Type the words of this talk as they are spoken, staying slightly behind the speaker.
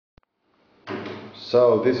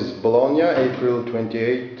So this is Bologna, April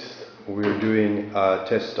 28th. We're doing a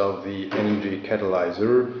test of the energy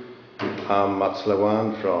catalyzer. I'm Mats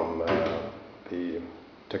Lawan from the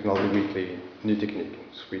Technology Weekly New Teknik,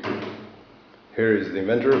 Sweden. Here is the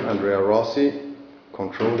inventor, Andrea Rossi,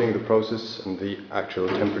 controlling the process and the actual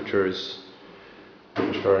temperatures,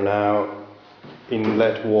 which are now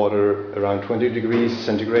inlet water around 20 degrees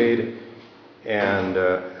centigrade and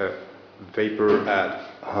vapor at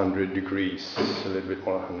 100 degrees, a little bit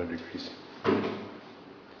more 100 degrees.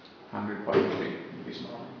 100.3 degrees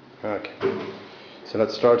now. Okay, so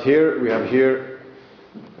let's start here. We have here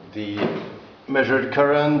the measured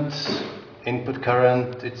current, input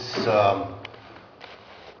current. It's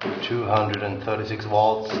 236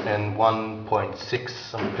 volts and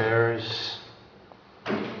 1.6 amperes.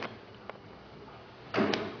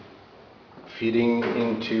 Feeding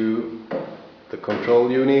into the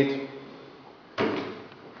control unit,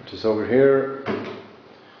 which is over here,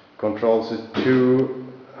 controls the two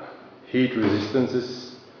heat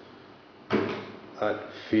resistances that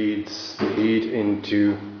feeds the heat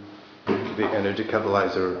into the energy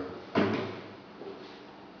catalyzer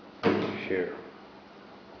here.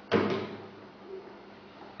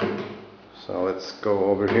 So let's go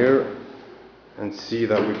over here and see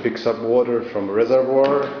that we picks up water from a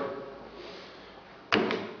reservoir.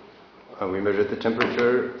 And we measure the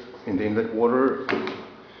temperature in the inlet water.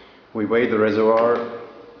 We weigh the reservoir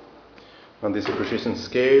on this precision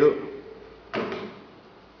scale.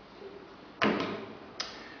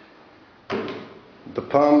 The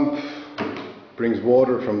pump brings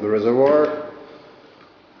water from the reservoir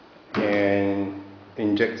and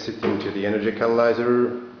injects it into the energy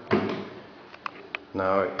catalyzer.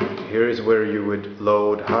 Now here is where you would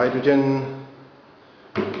load hydrogen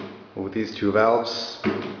with these two valves.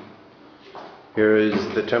 Here is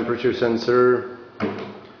the temperature sensor,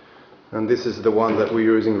 and this is the one that we're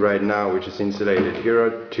using right now, which is insulated. Here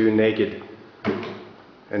are two naked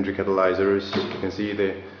energy catalyzers. You can see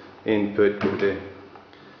the input with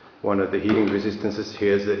one of the heating resistances.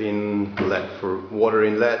 Here's the inlet for water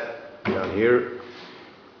inlet down here.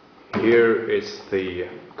 Here is the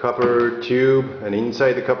copper tube, and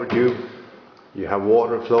inside the copper tube you have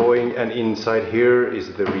water flowing, and inside here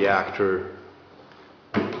is the reactor.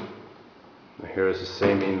 Here is the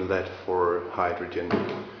same inlet for hydrogen.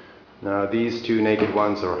 Now these two naked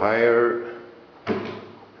ones are higher,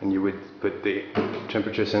 and you would put the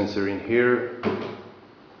temperature sensor in here,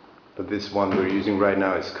 but this one we're using right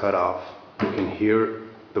now is cut off. You can hear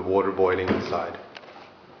the water boiling inside.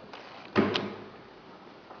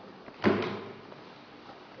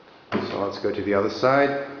 So let's go to the other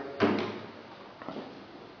side.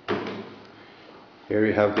 Here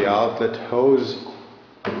you have the outlet hose,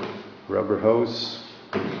 rubber hose.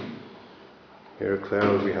 Here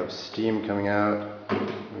clearly we have steam coming out.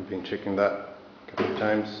 We've been checking that a couple of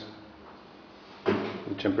times.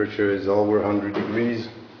 The temperature is over 100 degrees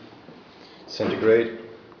centigrade.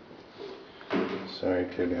 So you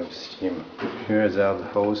clearly have steam. Here is the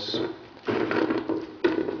outlet hose. You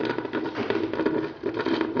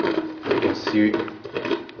can see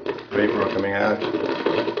vapor coming out.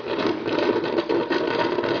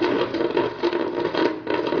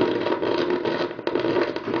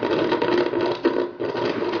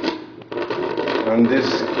 And this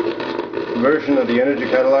version of the energy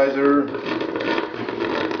catalyzer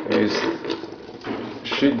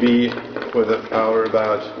should be with a power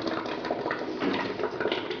about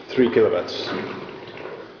 3 kilowatts.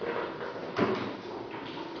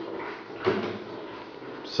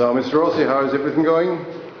 So, Mr. Rossi, how is everything going?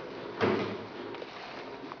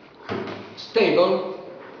 Stable.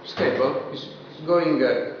 It's going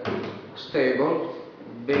stable.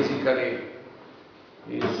 Basically,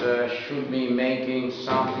 it should be making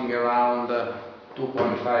something around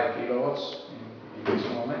 2.5 kilowatts in this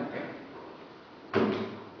moment.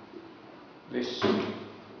 This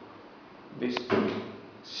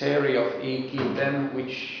series of E-kitten,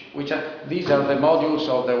 these are the modules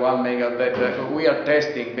of the 1 megawatt that we are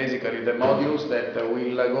testing. Basically, the modules that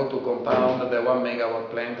will go to compound the 1 megawatt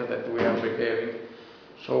plant that we are preparing.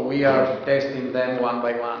 So we are testing them one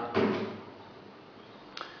by one.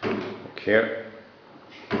 Okay.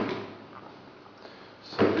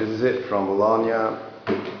 So this is it from Bologna,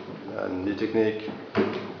 New Teknik,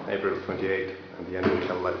 April 28th, and the energy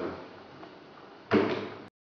catalyzer.